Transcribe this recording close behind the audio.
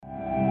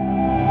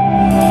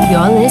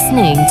You're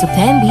listening to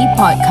Plan B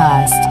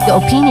Podcast. The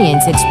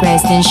opinions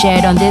expressed and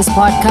shared on this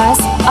podcast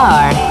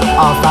are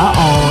of our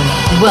own.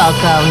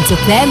 Welcome to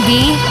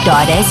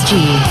planb.sg.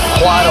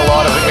 Quite a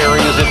lot of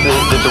areas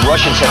that the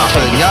Russians have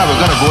taken. Yeah, we're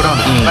going to go down.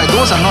 Like,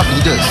 those are not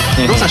leaders.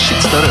 Those are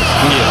shit stirrers.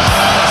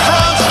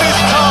 France this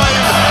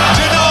time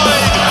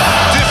denied,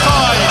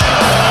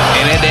 defied.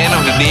 And at the end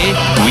of the day,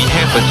 we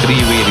have a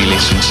three-way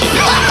relationship.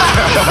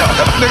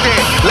 Okay,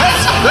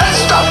 let's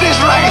stop this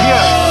right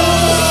here.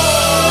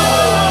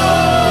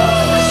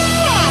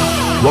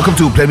 Welcome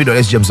to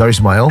planb.sg. I'm Zari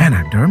Ismail. And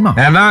I'm Dharma.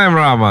 And I'm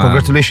Rama.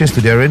 Congratulations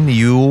to Darren.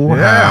 You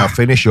have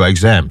finished your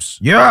exams.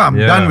 Yeah, I'm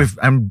done with.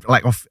 I'm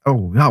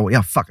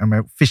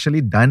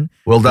officially done.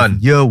 Well done.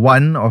 Year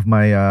one of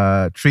my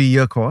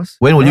 3-year course.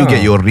 When will you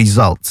get your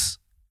results?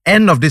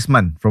 End of this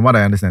month, from what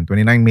I understand,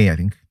 29 May, I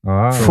think.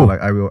 So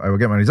like I will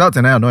get my results,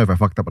 and I'll know if I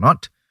fucked up or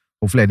not.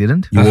 Hopefully I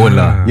didn't. You won't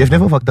lah. You've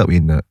never fucked up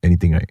in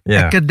anything, right?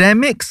 Yeah.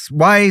 Academics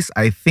wise,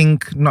 I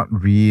think not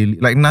really.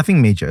 Like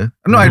nothing major.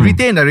 No, I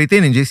retained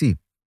in JC.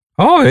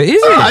 Oh, is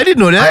it? I didn't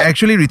know I that.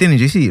 actually retained in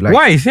JC. Like,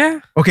 Why is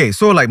it? okay,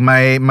 so like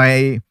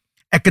my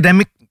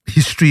academic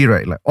history,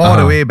 right? Like all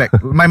the way back.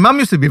 My mom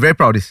used to be very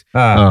proud of this.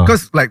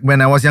 Because like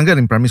when I was younger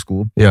in primary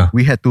school,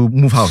 we had to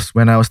move house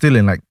when I was still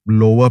in like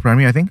lower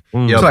primary, I think.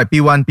 So like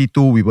P1,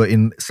 P2, we were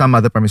in some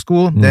other primary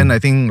school. Then I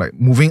think like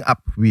moving up,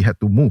 we had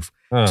to move.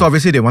 So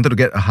obviously they wanted to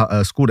get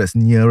a school that's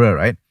nearer,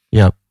 right?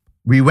 Yeah.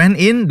 We went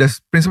in, the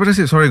principal just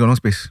said, sorry, got no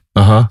space.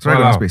 Uh-huh. Sorry,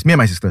 got no space. Me and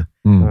my sister.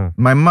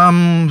 My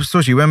mom,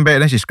 so she went back,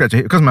 then she scratched her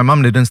head. Because my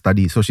mom didn't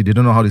study, so she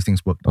didn't know how these things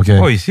work. Okay.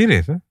 Oh, you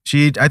serious? Huh?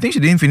 I think she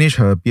didn't finish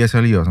her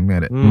PSLE or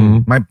something like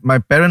that. My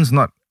parents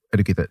not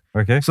educated.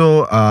 Okay.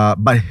 So,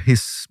 but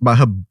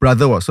her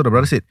brother was. So the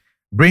brother said,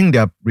 bring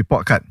their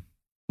report card.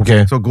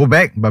 Okay. So go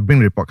back, but bring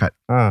the report card.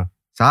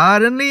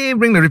 Suddenly,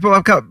 bring the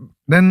report card.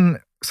 Then,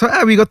 so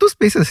we got 2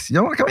 spaces.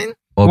 You want to come in?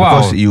 Oh,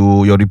 because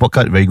your report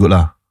card very good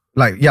lah.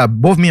 Like, yeah,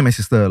 both me and my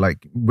sister,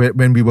 like,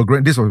 when we were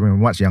growing, this was when we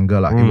were much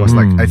younger, like, it was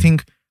like, I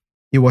think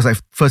it was like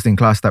first in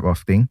class type of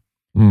thing.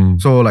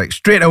 So, like,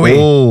 straight away,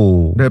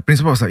 the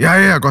principal was like,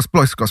 yeah, got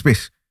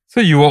space. So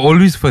you were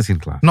always first in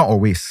class? Not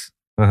always.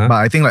 But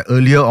I think like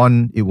earlier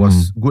on, it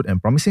was good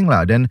and promising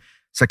lah. Then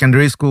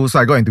secondary school, so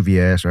I got into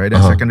VS, right?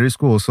 Then secondary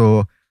school,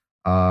 so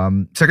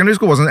secondary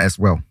school wasn't as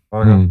well.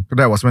 So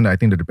that was when I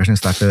think the depression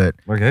started.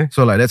 Okay.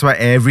 So like that's why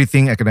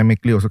everything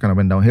academically also kind of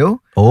went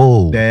downhill.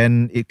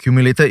 Then it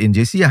accumulated in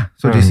JC.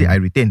 So JC I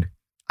retained.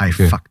 I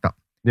fucked up.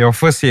 Your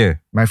first year?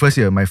 My first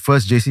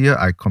JC year,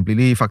 I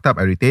completely fucked up.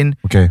 I retained.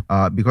 Okay.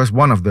 Because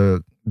one of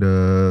the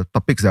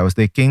topics that I was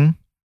taking,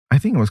 I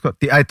think it was called,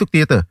 I took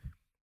theatre.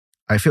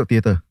 I failed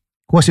theatre.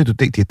 Who asked you to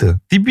take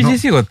theatre?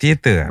 TPJC got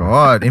theatre?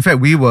 God, in fact,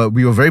 we were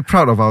very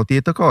proud of our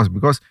theatre course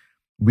because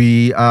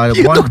we are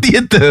You took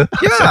theatre?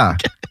 Yeah.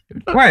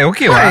 Why?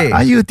 Okay, Why?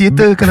 Are you a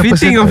theatre kind of person?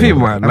 Fitting of him,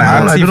 what? Like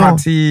I don't know.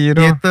 artsy-fartsy, you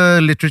know? Theatre,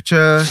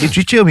 literature.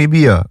 Literature maybe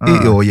yeah.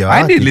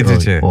 I did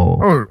literature.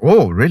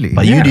 Oh, really?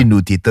 But you didn't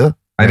do theatre?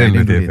 I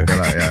didn't do theatre.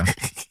 theatre.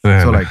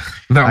 Yeah. So like,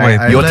 Not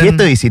my Your learned-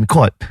 theatre is in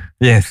court.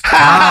 Yes.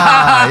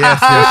 yes.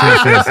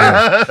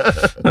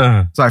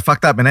 So I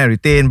fucked up and I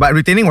retained. But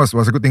retaining was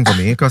a good thing for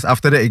me because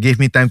after that it gave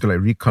me time to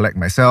like recollect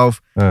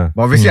myself. But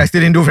obviously I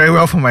still didn't do very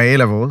well for my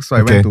A-level. So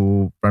I went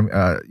to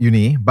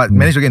uni, but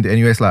managed to get into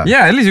NUS lah.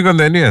 Yeah, at least you got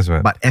the NUS,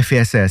 right? But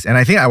FASS, and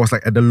I think I was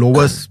like at the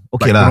lowest,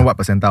 Okay like, lah. don't know what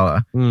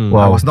percentile.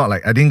 Wow. I was not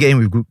like, I didn't get in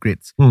with good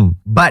grades.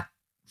 But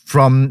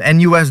from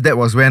NUS, that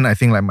was when I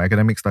think like my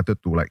academics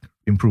started to like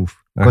improve.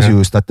 Because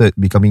you started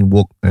becoming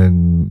woke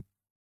and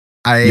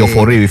your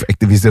foray with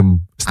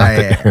activism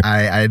started.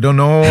 I don't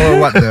know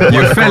what the You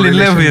what the fell in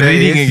love with correlation there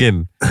reading is.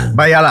 again.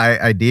 But yeah,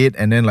 I did,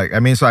 and then like I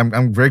mean, so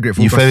I'm very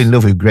grateful. You fell in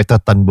love with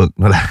Greta Thunberg.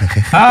 No lah.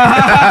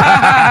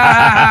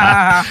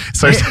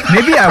 Sorry.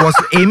 Maybe I was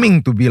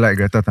aiming to be like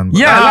Greta Thunberg.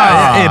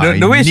 Yeah,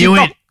 the way she knew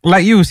talk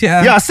like you, see,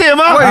 Yeah, same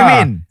ah. What do you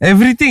mean?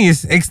 everything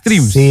is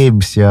extremes. Same,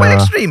 What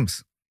yeah.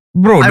 extremes?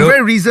 Bro, I'm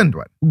very reasoned.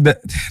 What?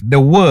 the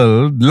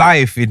world,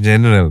 life in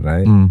general,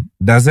 right,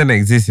 doesn't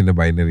exist in the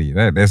binary,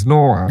 right? There's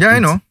no... Yeah, I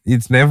know.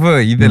 It's never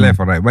either left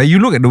or right. But you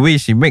look at the way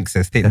she makes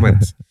her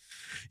statements.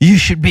 You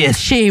should be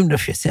ashamed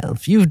of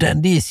yourself. You've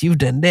done this, you've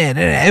done that.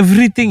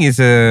 Everything is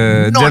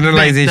a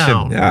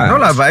generalization. Yeah. No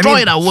lah, but I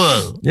mean, our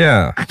world.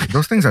 Yeah.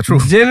 those things are true.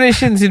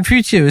 Generations in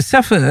future will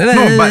suffer.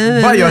 No,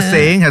 but what you're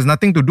saying has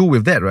nothing to do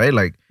with that, right?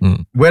 Like,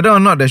 whether or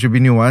not there should be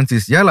nuance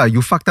is, yeah lah,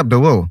 you fucked up the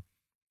world.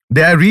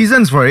 There are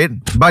reasons for it,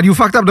 but you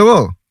fucked up the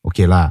world.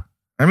 Okay lah.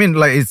 I mean,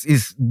 like,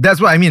 it's that's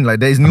what I mean.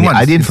 Like, there is nuance.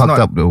 I didn't It's fuck not-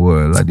 up the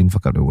world. I didn't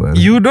fuck up the world.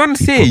 You don't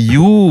say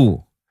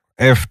you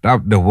effed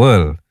up the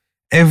world.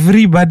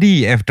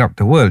 Everybody effed up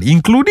the world,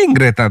 incking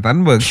Greta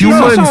Thunberg. She's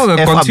Humans also a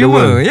effed up the consumer.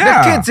 world.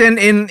 Yeah. The kids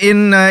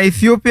in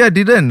Ethiopia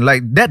didn't.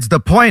 Like, that's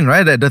the point,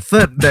 right? That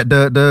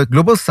the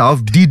global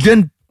south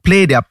didn't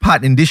play their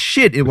part in this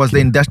shit. It was the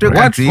industrial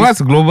countries.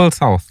 What's global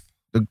south?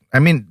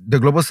 The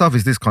global south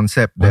is this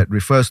concept that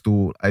refers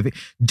to, I think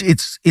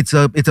it's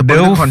a The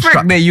political fact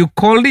construct. that you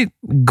called it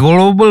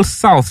global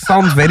south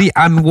sounds very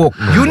unwoke.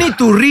 You need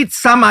to read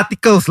some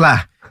articles lah.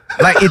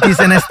 like it is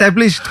an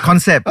established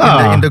concept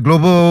in the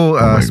global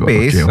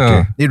space.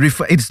 Okay.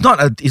 It's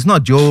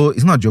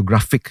not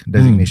geographic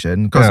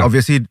designation because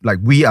obviously like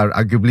we are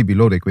arguably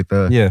below the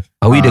equator. Yeah.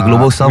 Are we the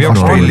global south? We are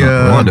Australia.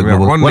 on the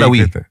global. What are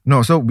we?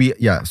 No, so we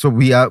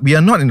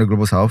are not in the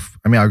global south.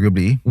 I mean,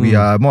 arguably we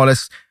are more or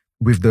less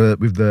with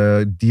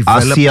the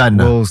developed ASEAN.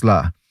 worlds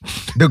lah.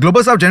 The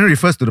global south generally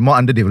refers to the more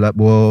underdeveloped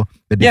world.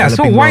 The Yeah, so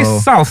developing why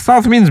world. south?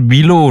 South means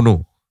below,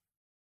 no?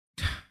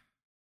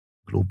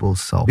 Global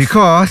south.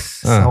 Because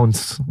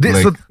sounds this,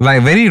 like, so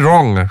Like very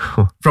wrong.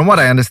 from what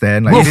I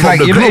understand, like, Bro, it is like,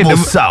 the you know, global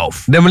the-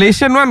 south. The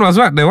Malaysian one was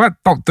what? The what?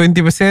 Top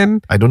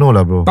 20%? I don't know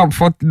lah, bro. Top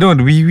 40? No,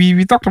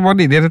 we talked about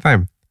it the other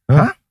time.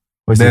 Huh?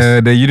 What's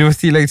this? The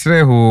university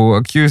lecturer who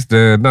accused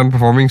the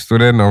non-performing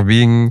student of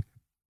being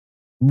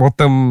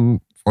bottom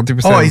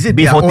 40%. Oh, is it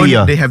B40, their own,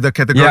 yeah. they have the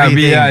category Yeah, thing.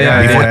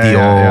 yeah, B40.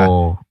 yeah.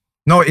 Oh.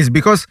 No, it's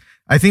because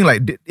I think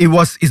like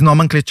it's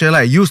nomenclature.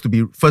 Like it used to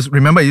be first.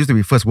 Remember, it used to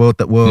be first world,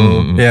 third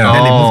world. Yeah. And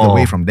then they moved Oh.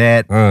 away from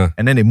that,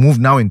 and then they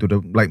moved now into the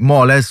like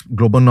more or less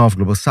global north,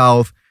 global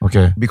south.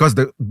 Okay. Because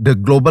the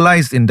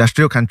globalized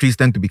industrial countries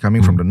tend to be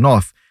coming from the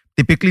north.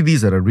 Typically,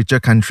 these are the richer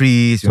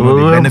countries. You know,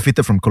 they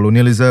benefited from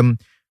colonialism.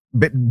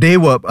 But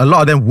a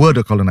lot of them were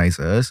the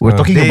colonizers. We're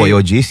talking about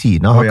your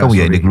JC. Now, how yeah, come we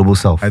are in the sorry. global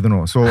south? I don't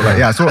know. So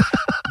like so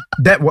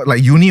that what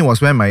like uni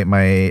was where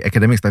my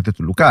academics started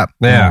to look up.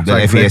 Yeah. So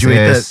The I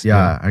graduated. FASS,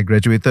 I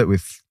graduated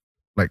with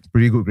like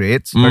pretty good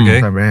grades. Okay.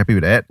 So I'm very happy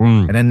with that.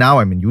 Mm. And then now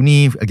I'm in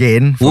uni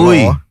again for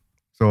Oi. law.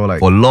 So like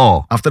For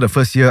law. after the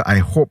first year, I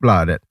hope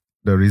that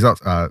the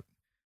results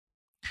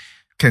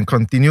can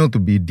continue to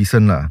be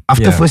decent lah.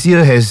 After Yeah. first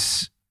year,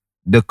 has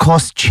the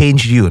course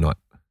changed you or not?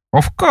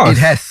 Of course.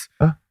 It has.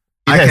 Huh?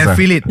 I It has, can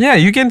feel it. Yeah,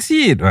 you can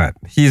see it. Right?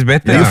 He's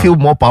better. Do you feel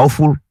more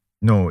powerful?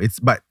 No,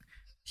 but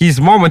He's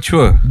more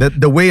mature.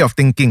 the way of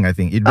thinking, I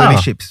think it really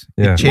shapes.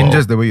 Yeah. It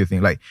changes the way you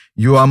think. Like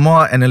you are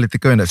more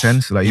analytical in that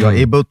sense. Like you are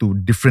able to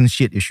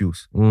differentiate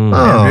issues Mm.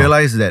 and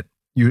realize that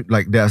you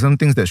like there are some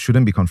things that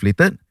shouldn't be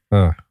conflated.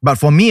 Uh. But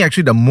for me,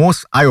 actually, the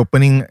most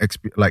eye-opening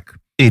like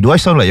Hey, do I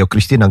sound like your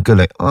Christian uncle?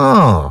 Like,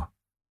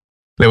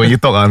 like when you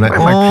talk, I'm like,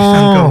 why my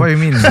Christian uncle? What do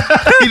you mean?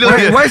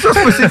 why so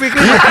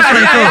specifically my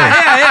Christian uncle?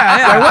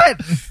 Yeah. Like what?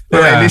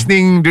 Like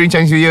listening during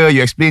Chinese New Year,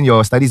 you explain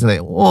your studies, and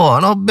like, oh,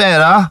 not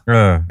bad,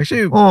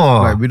 Actually,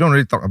 Oh. like we don't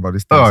really talk about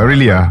this stuff. Oh,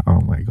 really?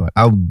 Oh my god,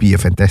 I'll be a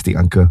fantastic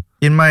uncle.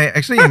 In my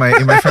family,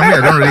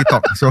 I don't really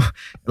talk. So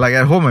like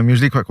at home, I'm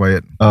usually quite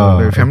quiet.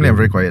 Oh, The family, I'm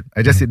okay. very quiet.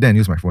 I just sit there and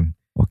use my phone.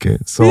 Okay,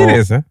 so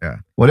Serious, huh?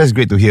 well, that's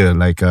great to hear.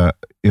 Like,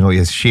 it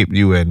has shaped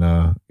you, and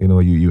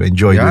you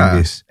enjoy doing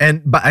this.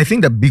 But I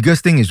think the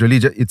biggest thing is really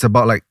it's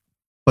about like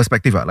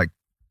perspective. Like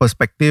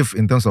perspective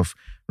in terms of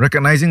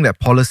recognizing that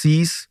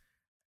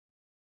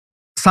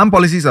some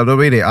policies are the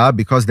way they are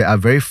because there are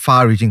very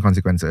far-reaching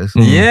consequences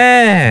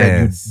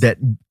Yes. that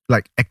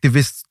like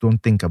activists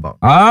don't think about.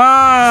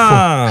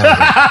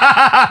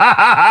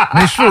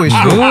 It's true.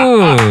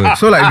 Good.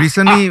 So like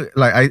recently,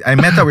 like I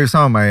met up with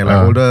some of my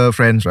like older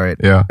friends, right?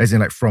 Yeah. As in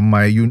like from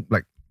my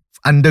like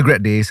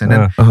undergrad days, and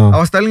then Uh-huh. I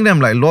was telling them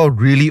like law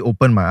really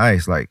opened my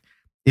eyes. Like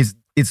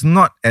it's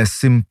not as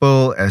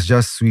simple as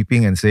just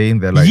sweeping and saying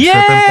that like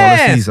certain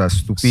policies are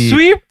stupid.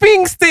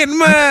 Sweeping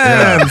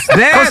statements.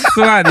 That's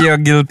what you're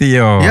guilty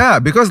of. Yeah,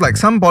 because like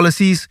some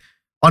policies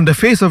on the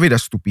face of it are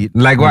stupid.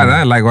 Like what?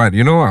 Like what?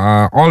 You know,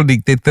 all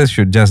dictators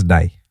should just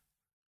die.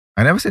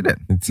 I never said that.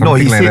 It's No,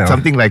 he something like said that.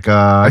 something like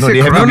said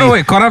they have No, to no, be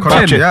wait, corruption.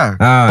 Corruption,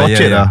 yeah.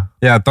 tortured.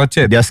 Yeah,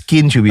 tortured. Their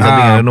skin should be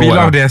something. I don't know peel what.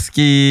 off their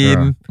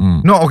skin.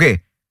 No, okay.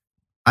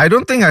 I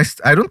don't think I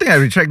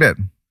retract that.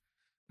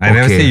 I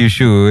never Okay. say you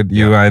should.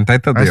 You are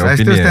entitled to your I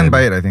opinion. still stand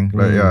by it. I think.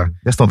 Like, yeah.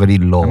 That's not very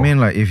law. I mean,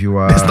 like if you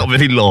are. that's not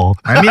very law.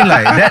 I mean,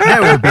 like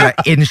that would be like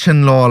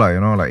ancient law, like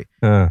you know, like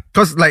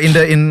because like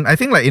in I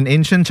think like in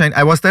ancient China,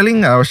 I was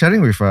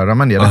sharing with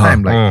Raman the other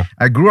time. Like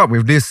I grew up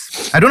with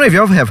this. I don't know if you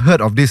all have heard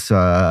of this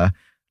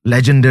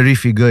legendary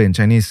figure in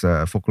Chinese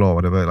folklore, or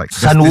whatever. Like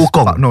Sun Justice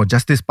Wukong. Pao- No,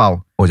 Justice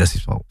Pao. Oh,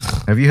 Justice Pao.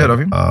 Have you heard of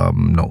him?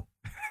 No.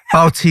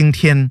 Pao Qing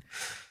Tian.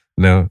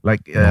 No.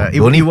 Like The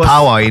only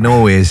power I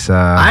know is.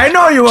 I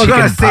know you were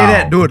gonna chicken say pao.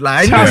 that, dude. Like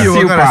I knew Char you were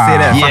siu gonna say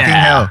that. pao.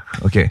 Fucking hell.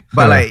 Okay.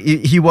 But like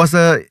he was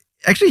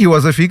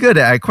a figure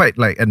that I quite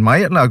like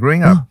admired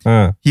growing up.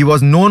 He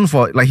was known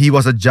for like he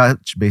was a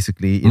judge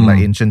basically in like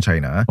ancient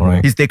China.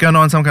 Alright. He's taken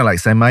on some kind of like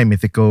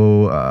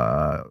semi-mythical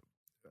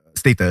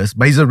status,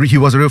 but he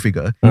was a real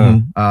figure.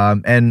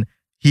 And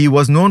he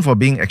was known for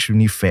being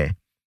extremely fair.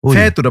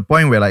 Fair to the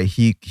point where like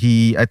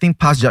he I think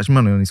passed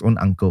judgment on his own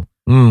uncle.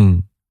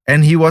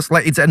 And he was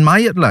like, it's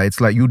admired lah. It's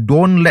like you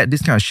don't let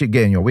this kind of shit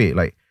get in your way.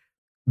 Like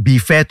be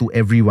fair to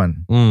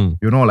everyone.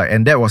 You know, like,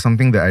 and that was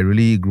something that I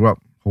really grew up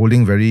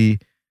holding very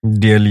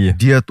Dearly.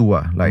 dear to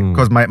like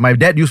because my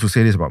dad used to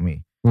say this about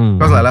me.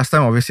 Because like last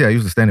time, obviously, I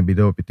used to stand in the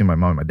middle between my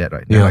mom and my dad,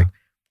 right? Yeah. Like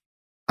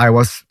I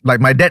was like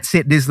my dad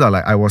said this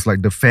like I was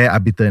like the fair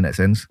arbiter in that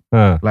sense.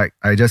 Like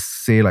I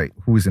just say like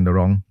who is in the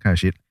wrong kind of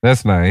shit.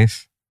 That's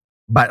nice.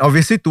 But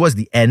obviously towards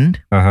the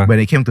end, when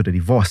it came to the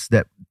divorce,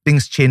 that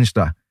things changed.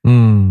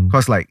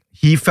 Because like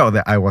he felt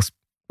that I was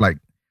like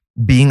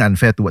being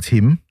unfair towards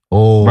him.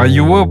 Oh, But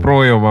you were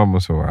pro your mom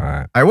also,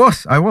 right? I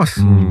was.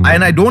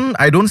 And I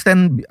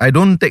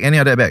don't take any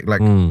of that back.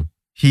 Like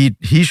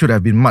he should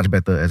have been much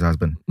better as a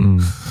husband.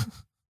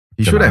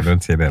 He should have.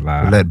 Don't say that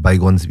lah. Let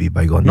bygones be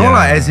bygones. No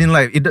lah, as in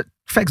like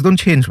facts don't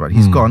change, right?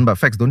 He's gone, but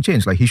facts don't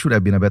change. Like he should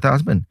have been a better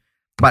husband.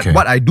 But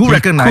what I do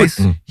recognize,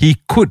 He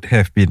could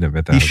have been a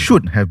better he husband.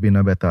 should have been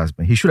a better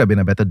husband. He should have been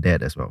a better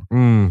dad as well.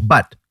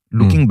 But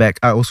looking back,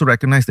 I also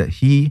recognize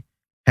that he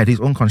had his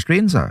own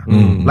constraints.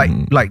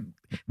 Like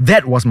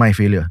that was my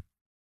failure.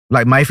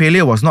 Like my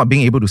failure was not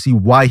being able to see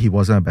why he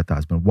wasn't a better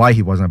husband, why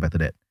he wasn't a better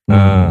dad.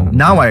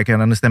 Now I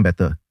can understand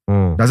better.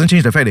 Doesn't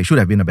change the fact that he should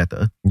have been a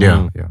better.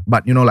 Yeah.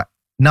 But like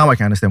now I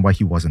can understand why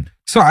he wasn't.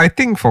 So I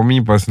think for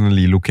me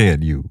personally, looking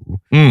at you,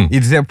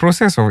 it's that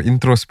process of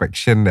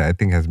introspection that I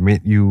think has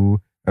made you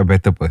a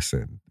better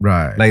person.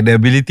 Right. Like the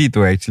ability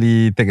to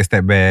actually take a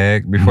step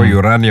back before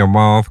you run your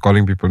mouth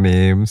calling people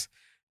names.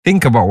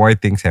 Think about why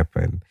things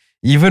happen.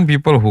 Even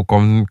people who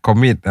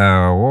commit,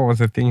 what was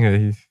the thing?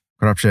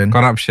 Corruption.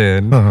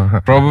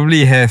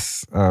 Probably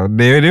has,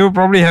 they will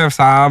probably have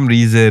some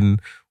reason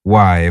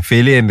why.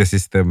 Failure in the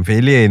system,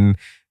 failure in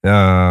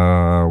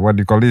what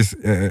do you call this?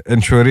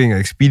 Ensuring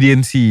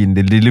expediency in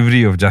the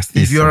delivery of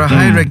justice. If you're a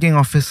high-ranking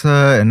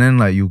officer and then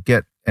like you're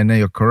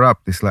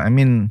corrupt, it's like, I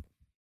mean,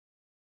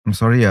 I'm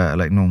sorry,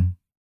 like no.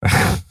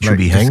 Should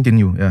be hanged. Skin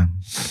you, yeah.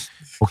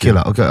 Okay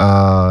lah. Okay.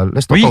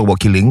 Let's not talk about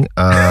killing.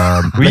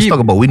 Let's talk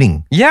about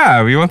winning.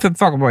 Yeah, we wanted to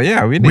talk about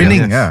winning.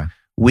 Winning, yeah.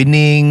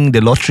 Winning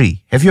the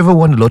lottery. Have you ever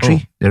won the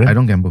lottery? Darren? I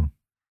don't gamble.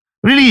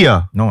 Really?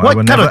 Yeah. No, what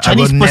kind of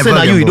Chinese person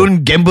are you? You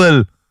don't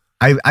gamble.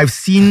 I've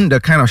seen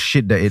the kind of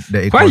shit that it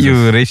Why causes.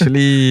 you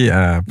racially?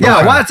 Yeah,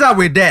 what's up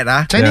with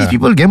that? Chinese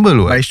people gamble.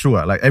 Like, it's true.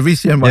 Like every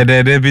CM. Yeah,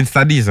 there have been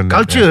studies on that.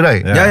 Culture,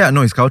 right? Yeah.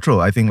 No, it's cultural.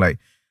 I think like,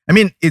 I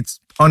mean, it's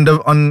on.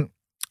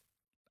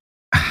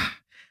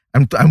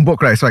 I'm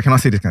woke, right? So I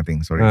cannot say this kind of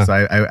thing. Sorry. So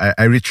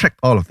I retract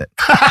all of that.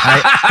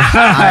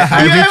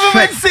 I You retract,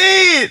 haven't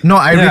said it. No,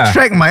 I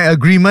retract my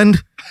agreement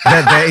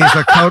that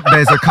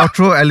there's a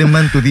cultural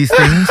element to these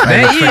things.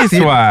 There is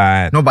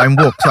what? No, but I'm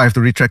woke, so I have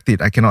to retract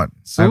it. I cannot.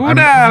 Sudah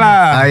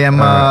lah. I am.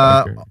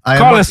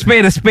 Call a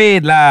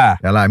spade lah.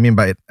 Yeah lah. I mean,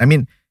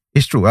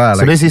 it's true.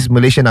 So this is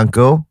Malaysian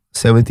uncle,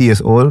 70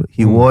 years old.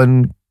 He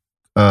won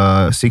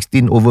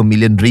 16 over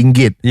million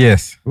ringgit.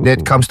 Yes.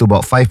 That comes to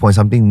about $5 point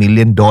something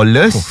million.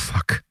 Oh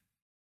fuck.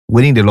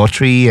 Winning the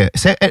lottery at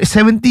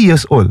 70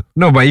 years old.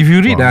 No, but if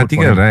you read the Wow,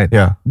 article, right?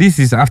 Yeah. This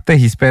is after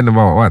he spent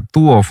about what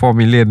 2 or 4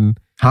 million.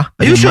 Huh?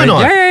 Are you sure or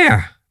not?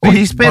 Yeah. Oh,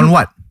 he spent On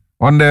what?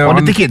 On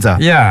the tickets.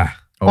 Yeah.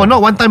 Oh, not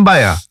one time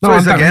buy. So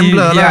it's a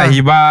gambler lah. He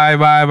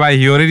buy.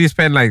 He already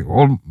spent like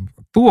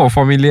 2 or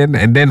 4 million,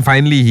 and then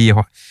finally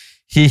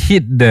he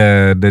hit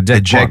the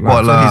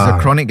jackpot. So he's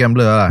a chronic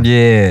gambler lah.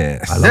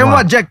 Yes. Then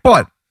what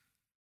jackpot?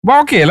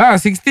 But okay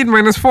lah, 16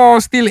 minus 4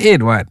 still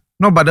 8. What?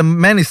 No, but the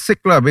man is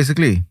sick lah,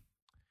 basically.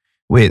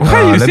 Wait,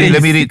 Why you say let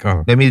me he's read. sick?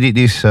 Oh. Let me read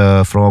this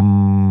from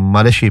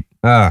Mothership.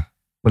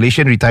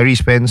 Malaysian retiree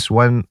spends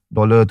 $1.20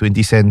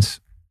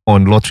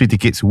 on lottery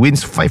tickets,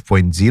 wins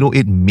 $5.08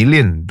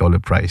 million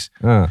prize.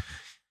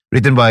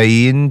 Written by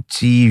Yin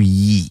Chi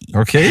Yi.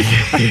 Okay.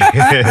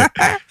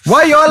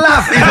 Why you all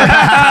laugh?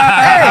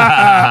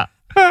 Hey!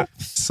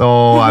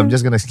 So I'm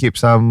just gonna skip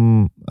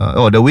some.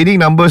 The winning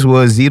numbers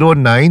were 0,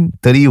 9,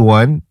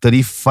 31,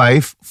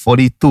 35,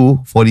 42,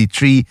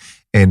 43,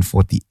 and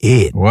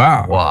 48.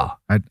 Wow.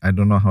 I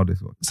don't know how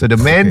this works. So the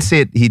man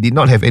said he did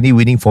not have any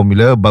winning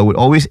formula, but would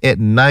always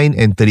add 9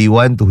 and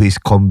 31 to his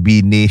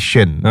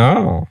combination.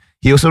 Oh.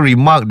 He also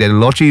remarked that the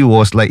lottery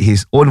was like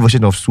his own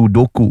version of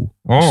Sudoku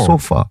so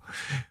far,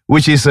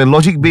 which is a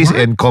logic-based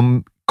and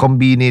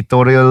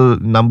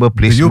combinatorial number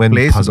placement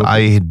play puzzle. Sudoku?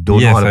 I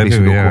don't know how to play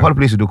Sudoku. Yeah. How to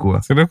play Sudoku?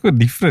 Sudoku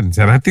different.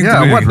 Nothing to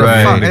Yeah, do what with the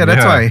it. fuck? Yeah,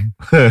 that's why.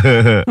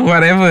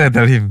 Whatever, I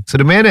tell him. So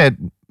the man had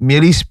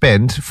merely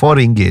spent 4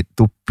 ringgit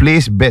to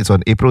place bets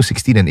on April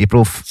 16 and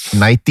April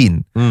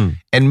 19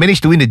 and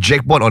managed to win the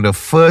jackpot on the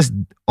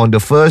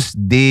first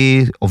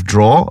day of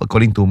draw,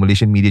 according to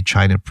Malaysian media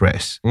China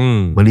Press.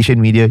 Malaysian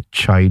media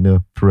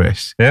China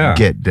Press. Yeah.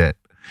 Get that.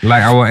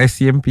 Like our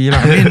SCMP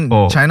lah. I mean,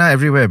 China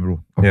everywhere,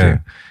 bro.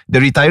 Okay. Yeah. The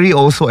retiree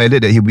also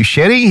added that he'll be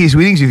sharing his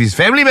winnings with his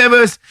family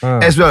members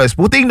as well as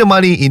putting the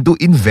money into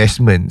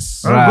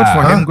investments. Good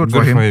for him. Good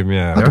for him.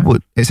 Yeah. How to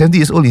put? At 70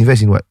 years old,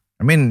 invest in what?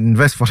 I mean,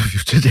 invest for the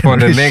future generation. For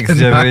the next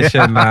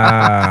generation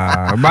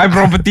lah. Buy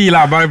property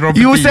lah. Buy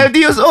property. You 70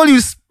 years old,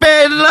 you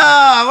spend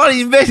lah. Want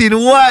to invest in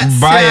what?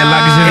 Buy a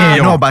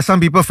luxury. No, but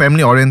some people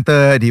family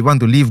oriented. He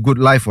want to live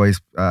good life for his,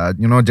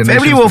 generation.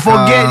 Family will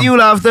forget you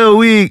lah after a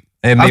week.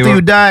 And after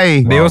you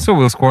die. They also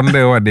will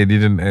squander what they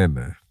didn't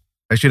earn.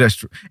 Actually, that's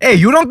true. Hey,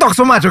 you don't talk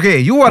so much, okay?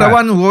 You are the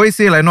one who always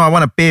say like, no, I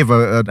want to pave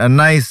a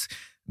nice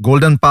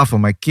golden path for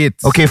my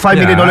kids. Okay, $5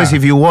 million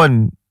if you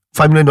won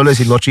 $5 million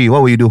in lottery,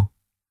 what will you do?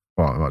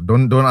 Oh,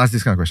 don't ask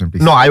this kind of question,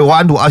 please. No, I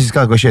want to ask this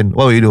kind of question.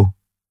 What will you do?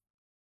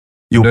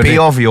 You Donate. pay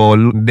off your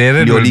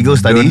legal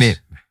studies. Donate.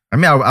 I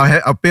mean,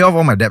 I'll pay off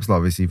all my debts,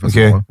 obviously. First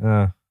Okay. of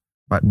all.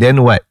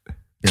 Then what?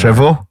 Yeah.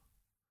 Travel?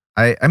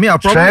 I mean, I'll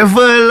probably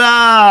Travel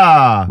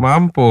lah.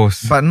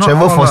 Mampus. but not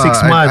travel all for lah.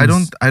 6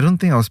 months. I don't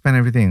think I'll spend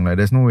everything. Like,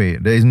 there's no way.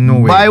 There is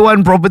no way. Buy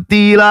one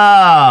property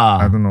lah.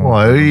 I don't know. Oh,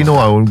 I already know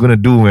what I'm gonna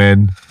do,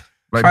 man.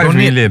 Like 5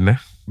 donate, million.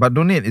 but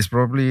donate is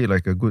probably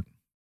like a good.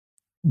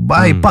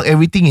 Buy, park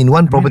everything in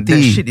one I mean, that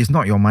property. shit is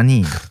not your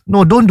money.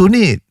 No, don't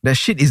donate. That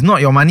shit is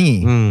not your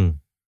money.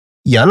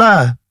 Yeah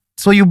lah.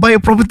 So you buy a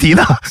property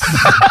lah.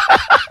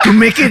 To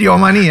make it your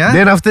money, huh?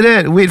 Then after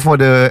that, wait for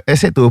the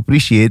asset to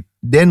appreciate.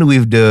 Then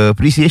with the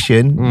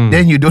appreciation,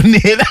 then you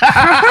donate.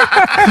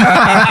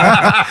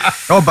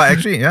 Oh, but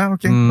actually, yeah,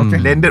 okay.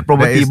 Landed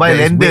property, There buy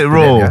is landed, weight to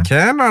bro. that,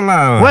 Cannot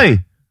lah.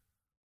 Why?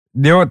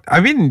 I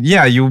mean,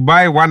 yeah, you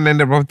buy one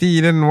landed property,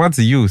 then what's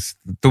the use?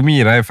 To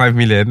me, right, 5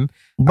 million.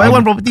 Buy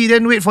one property,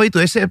 then wait for it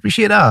to asset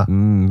appreciate lah.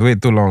 Wait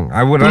too long.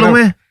 I would Too long,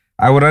 rather. meh?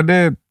 I would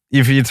rather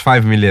if it's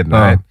 5 million,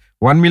 right?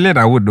 1 million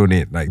I would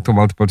donate like to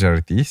multiple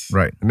charities.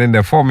 Right. And then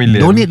the 4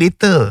 million. Donate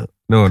later.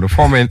 No, the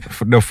 4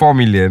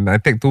 million. I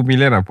take 2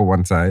 million. I put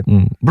one side.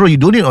 Bro, you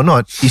donate or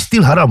not, it's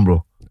still haram,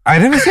 bro. I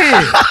never say.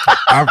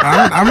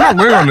 I'm not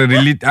going on a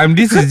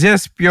this is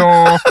just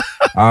pure.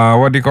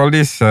 What do you call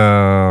this?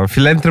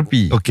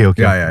 Philanthropy. Okay.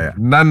 Yeah.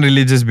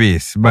 Non-religious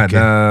base. But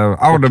Okay.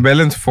 out of the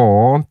balance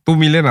 2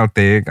 million I'll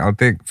take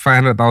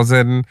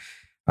 500,000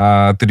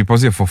 to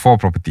deposit for 4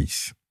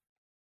 properties.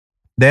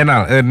 Then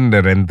I'll earn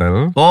the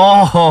rental.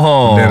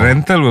 Oh. The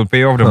rental will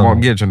pay off the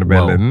mortgage on the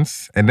Wow.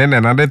 balance. And then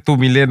another 2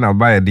 million I'll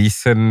buy a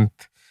decent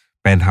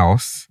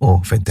penthouse. Oh,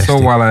 fantastic.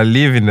 So while I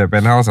live in the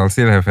penthouse, I'll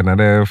still have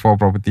another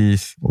 4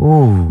 properties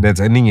Oh.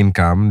 that's earning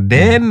income.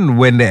 Then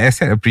when the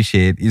asset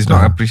appreciate, it's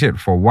not appreciate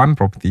for 1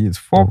 property,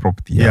 it's 4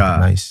 properties. Yeah.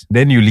 Nice.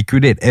 Then you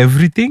liquidate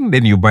everything,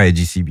 then you buy a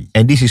GCB.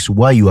 And this is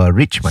why you are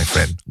rich, my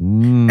friend.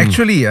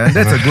 Actually,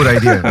 that's a good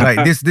idea.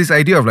 Like this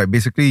idea of like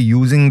basically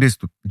using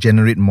this to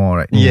generate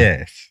more, right?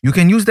 Yes. You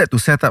can use that to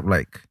set up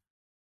like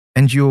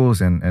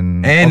NGOs and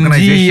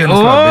organizations,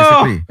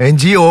 lah, basically.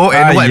 NGO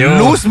and what? Aiyo.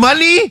 Lose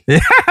money?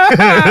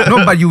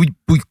 No, but we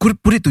could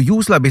put it to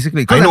use, lah,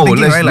 basically. 'Cause I know. I'm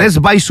thinking, right, like,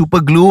 Let's buy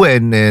super glue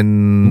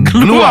and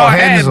glue our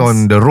hands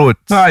on the road.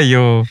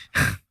 Ayo.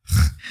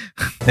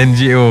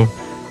 NGO.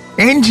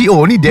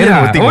 NGO, only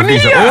Darren will think of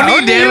this.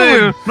 Only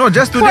Darren. no,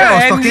 just today I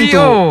was talking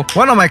to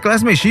one of my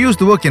classmates. She used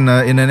to work in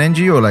an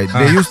NGO. Like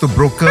they used to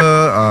broker.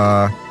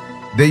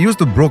 They used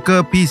to broker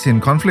peace in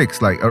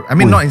conflicts. Like I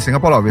mean, not in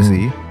Singapore,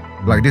 obviously.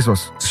 Like this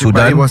was Sudan?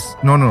 but it was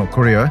no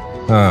Korea.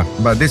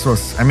 But this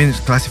was it's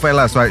classified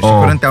lah. So she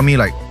couldn't tell me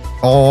like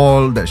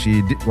all that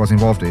she was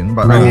involved in.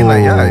 But I mean,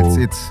 like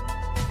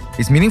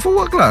it's meaningful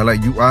work lah.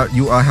 Like you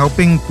are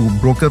helping to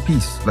broker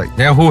peace. Like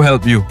Yeah, who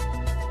helped you?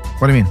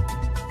 what do you mean?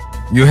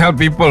 You help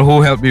people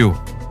who help you.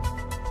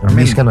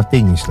 This kind of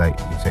thing is like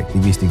it's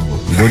activist thing, bro.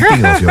 You don't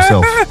think of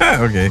yourself.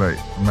 Okay. Right?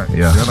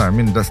 Yeah. I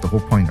mean that's the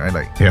whole point, right?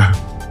 Like Yeah.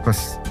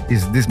 because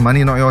is this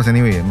money not yours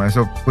anyway? Might as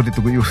well put it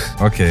to good use.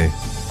 Okay.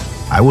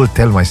 I will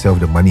tell myself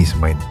the money is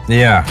mine.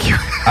 Yeah.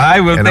 I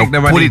will And take I'll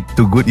the put money. it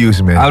to good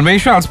use, man. I'll make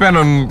sure I'll spend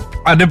on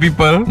other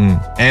people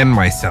and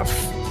myself.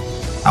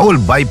 I will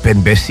buy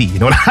Pen Bessie, you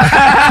know.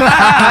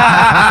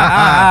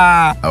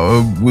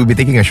 We'll be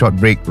taking a short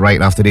break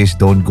right after this.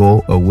 Don't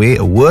go away.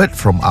 A word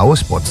from our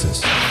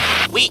sponsors.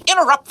 We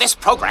interrupt this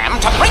program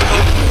to bring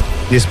you.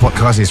 This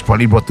podcast is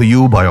proudly brought to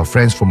you by our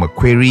friends from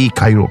Macquarie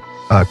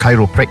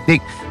Chiropractic.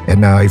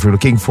 And if you're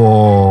looking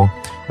for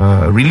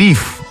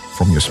relief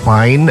from your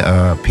spine,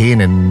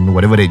 pain and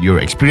whatever that you're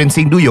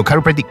experiencing, do your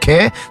chiropractic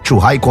care through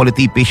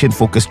high-quality,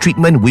 patient-focused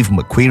treatment with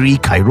Macquarie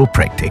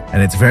Chiropractic.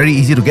 And it's very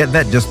easy to get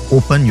that. Just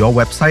open your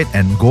website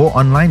and go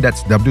online.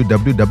 That's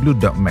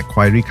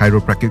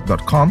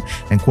www.macquariechiropractic.com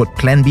and quote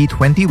Plan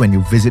B20 when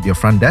you visit your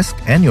front desk,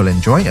 and you'll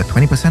enjoy a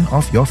 20%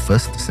 off your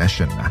first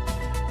session.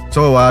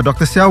 So,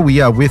 Dr. Xiao,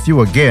 we are with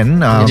you again.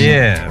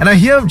 Yeah. And I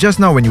hear just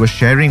now when you were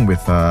sharing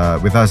with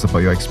us about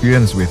your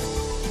experience with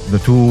the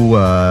two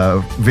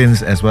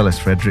Vince as well as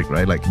Frederick,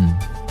 right? Like,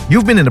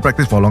 you've been in the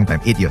practice for a long time,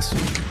 8 years.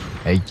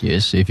 8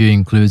 years, if you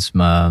include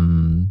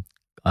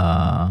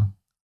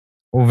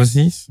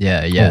Overseas?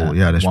 yeah. Oh,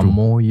 yeah, that's one true.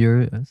 more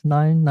year,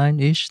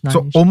 nine-ish.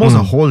 So almost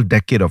a whole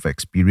decade of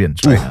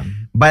experience, right?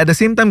 But at the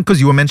same time, because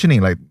you were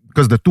mentioning, like,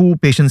 because the two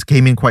patients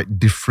came in quite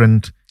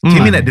different,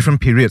 came in at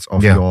different periods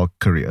of your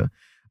career.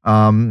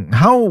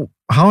 How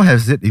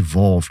has it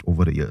evolved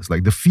over the years?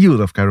 Like the field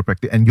of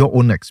chiropractic and your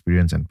own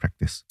experience and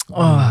practice.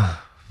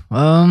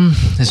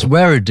 It's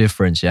very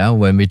different, yeah.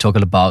 When we talk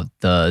about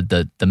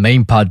the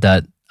main part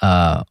that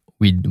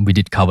we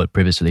did cover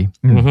previously,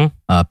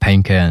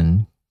 pain care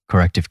and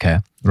corrective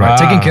care. Right.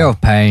 Taking care of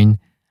pain,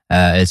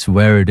 it's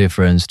very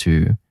different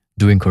to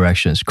doing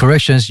corrections.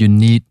 Corrections, you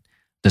need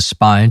the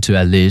spine to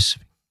at least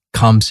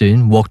comes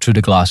in, walk through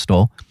the glass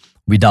door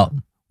without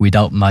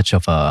much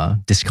of a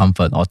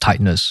discomfort or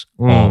tightness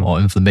or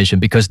inflammation,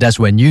 because that's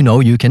when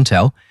you can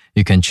tell,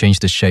 you can change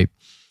the shape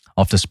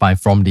of the spine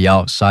from the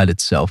outside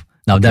itself.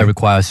 Now that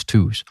requires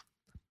tools.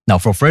 Now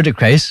for Frederick's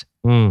case,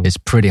 it's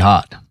pretty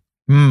hard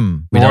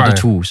without the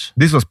tools.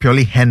 This was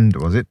purely hand,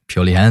 was it?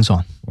 Purely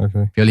hands-on.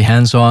 Okay. Purely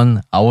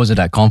hands-on. I wasn't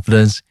that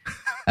confident.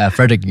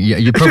 Frederick, you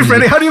Actually, probably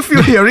Freddie, how do you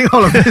feel hearing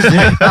all of this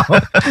right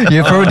now?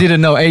 you probably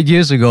didn't know. 8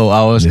 years ago,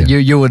 I was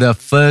you were the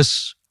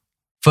first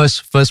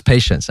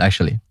patients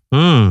actually.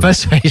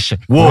 First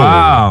patient. Whoa.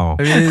 Wow.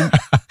 I mean,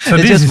 So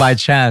It's this just is by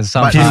chance.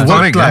 But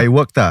Sometimes. it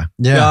worked.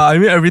 yeah, I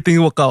mean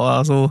everything worked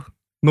out. So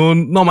no,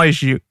 not my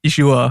issue.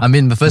 I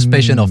mean, the first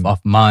patient of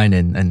mine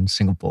in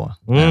Singapore.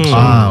 So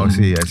I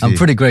see. I'm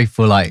pretty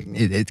grateful. Like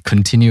it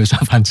continues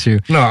up until.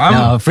 No,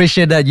 I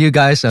appreciate that you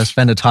guys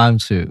spend the time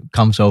to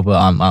come over.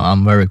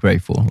 I'm very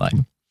grateful. Like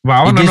But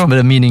I it want to gives know me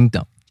the meaning.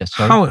 Yes,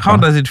 sorry. how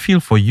does it feel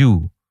for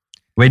you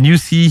when you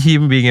see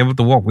him being able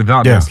to walk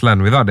without that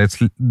slant, without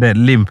that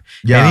limp,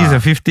 and he's a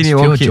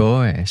 15-year-old kid?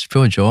 It's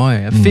pure joy.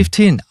 At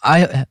 15,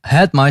 I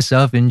had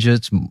myself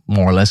injured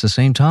more or less the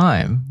same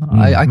time.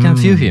 I can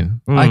feel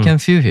him. I can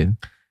feel him.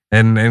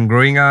 And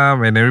growing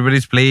up, and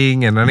everybody's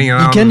playing and running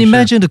around. You can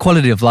imagine the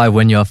quality of life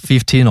when you're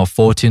 15 or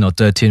 14 or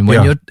 13.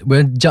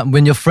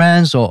 When your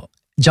friends are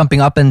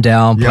jumping up and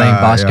down playing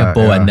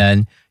basketball, and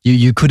then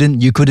you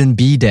couldn't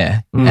be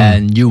there,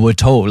 and you were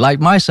told, like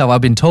myself,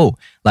 I've been told,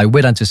 like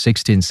wait until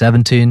 16,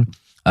 17,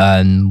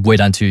 and wait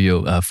until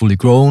you're fully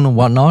grown or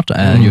whatnot,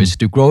 and you're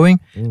still growing.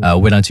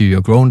 Wait until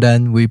you're grown,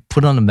 then we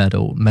put on a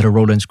metal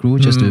roll and screw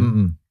just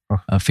to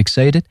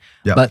fixate it.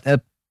 Yeah.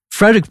 But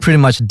Frederick pretty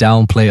much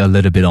downplay a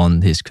little bit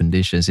on his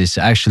conditions. He's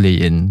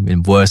actually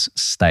in worse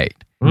state.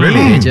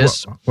 Really? He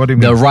just What do you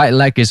mean? the right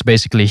leg is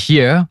basically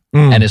here,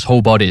 and his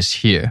whole body is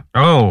here.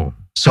 Oh.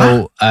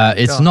 So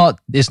it's not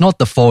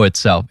the fall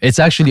itself. It's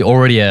actually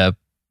already a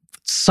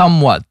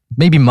somewhat,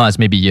 maybe months,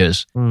 maybe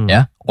years.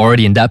 Yeah,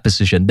 already in that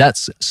position.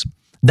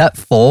 That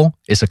fall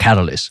is a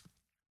catalyst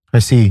I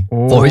see.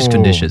 for his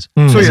conditions.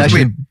 So It's yes,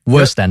 actually wait,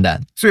 worse than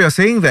that. So you're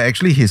saying that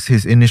actually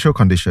his initial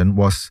condition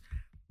was,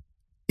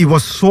 it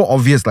was so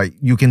obvious, like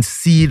you can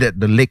see that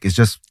the leg is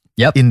just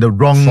in the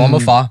wrong From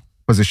afar.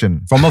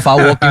 position. From afar,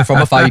 walking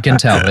from afar, you can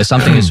tell that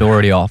something is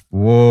already off.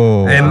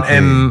 Whoa.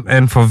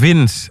 And for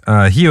Vince,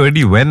 he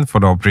already went for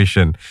the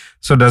operation.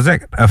 So does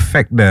that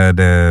affect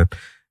the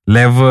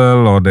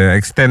level or the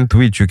extent to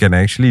which you can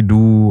actually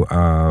do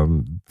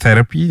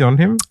therapy on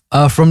him?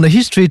 From the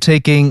history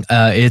taking,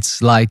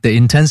 it's like the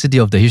intensity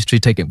of the history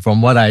taking.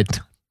 From what I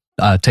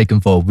taken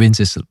for Vince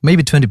is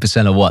maybe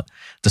 20% of what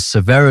the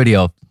severity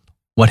of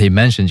what he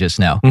mentioned just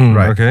now.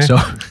 Right. Okay. So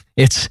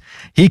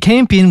he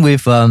came in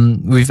with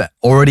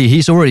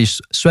he's already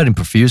sweating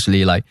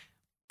profusely, like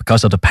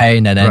because of the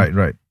pain, and then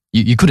Right.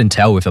 you couldn't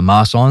tell with a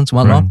mask on,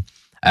 whatnot.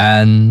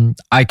 And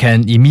I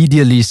can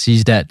immediately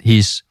see that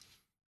he's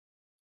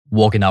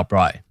walking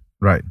upright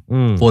Right.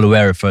 for the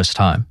very first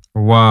time.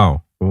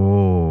 Wow.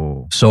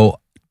 Oh. So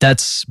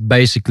that's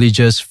basically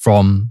just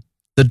from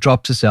the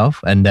drops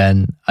itself, and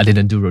then I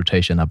didn't do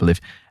rotation, I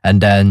believe. And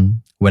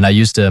then when I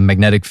use the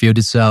magnetic field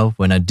itself,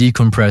 when I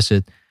decompress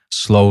it,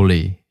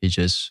 slowly, he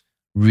just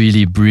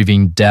really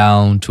breathing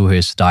down to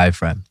his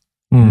diaphragm.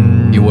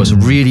 He was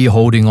really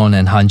holding on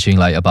and hunching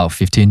like about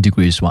 15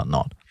 degrees,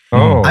 whatnot.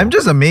 Oh. I'm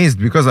just amazed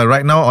because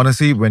right now,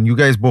 honestly, when you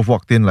guys both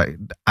walked in, like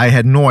I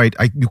had no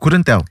idea, you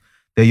couldn't tell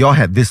that y'all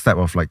had this type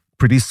of like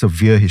pretty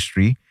severe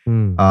history.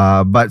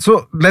 But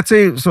so let's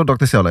say,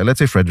 Dr. Sel, like let's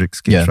say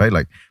Frederick's case, right?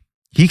 Like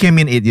he came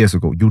in 8 years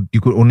ago.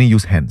 You could only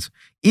use hands.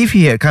 If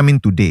he had come in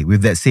today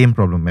with that same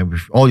problem and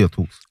with all your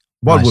tools,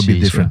 what would be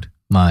different?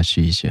 Much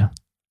easier.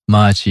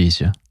 Much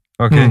easier.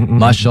 Okay.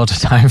 Much shorter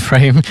time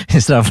frame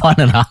instead of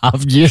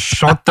 1.5 years.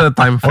 Shorter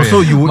time frame. Also,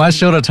 you would Much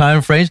shorter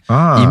time frame.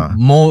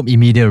 More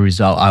immediate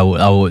result. I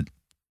would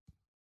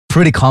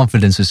pretty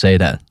confident to say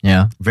that.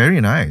 Yeah. very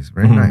nice,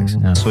 very nice.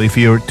 Yeah. So if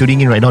you're tuning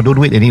in right now, don't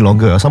wait any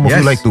longer. Some of you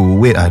Yes. like to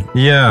wait and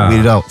wait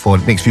it out for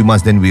the next few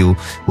months. Then we'll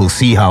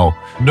see how.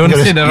 Don't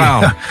sit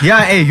around.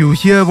 Yeah, hey, you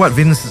hear what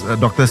Vince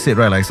doctor said,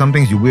 right? Like some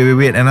things you wait, you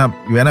end up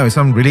with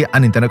some really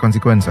unintended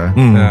consequence.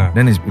 Yeah.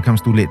 Then it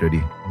becomes too late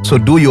already. So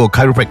do your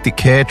chiropractic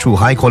care through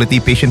high quality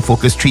patient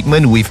focused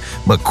treatment with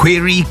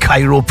Macquarie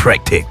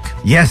Chiropractic.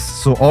 Yes,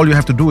 so all you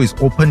have to do is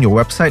open your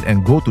website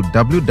and go to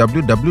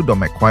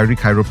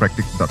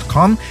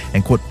www.macquariechiropractic.com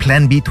and quote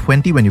Plan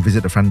B20 when you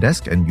visit the front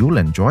desk, and you'll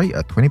enjoy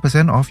a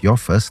 20% off your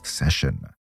first session.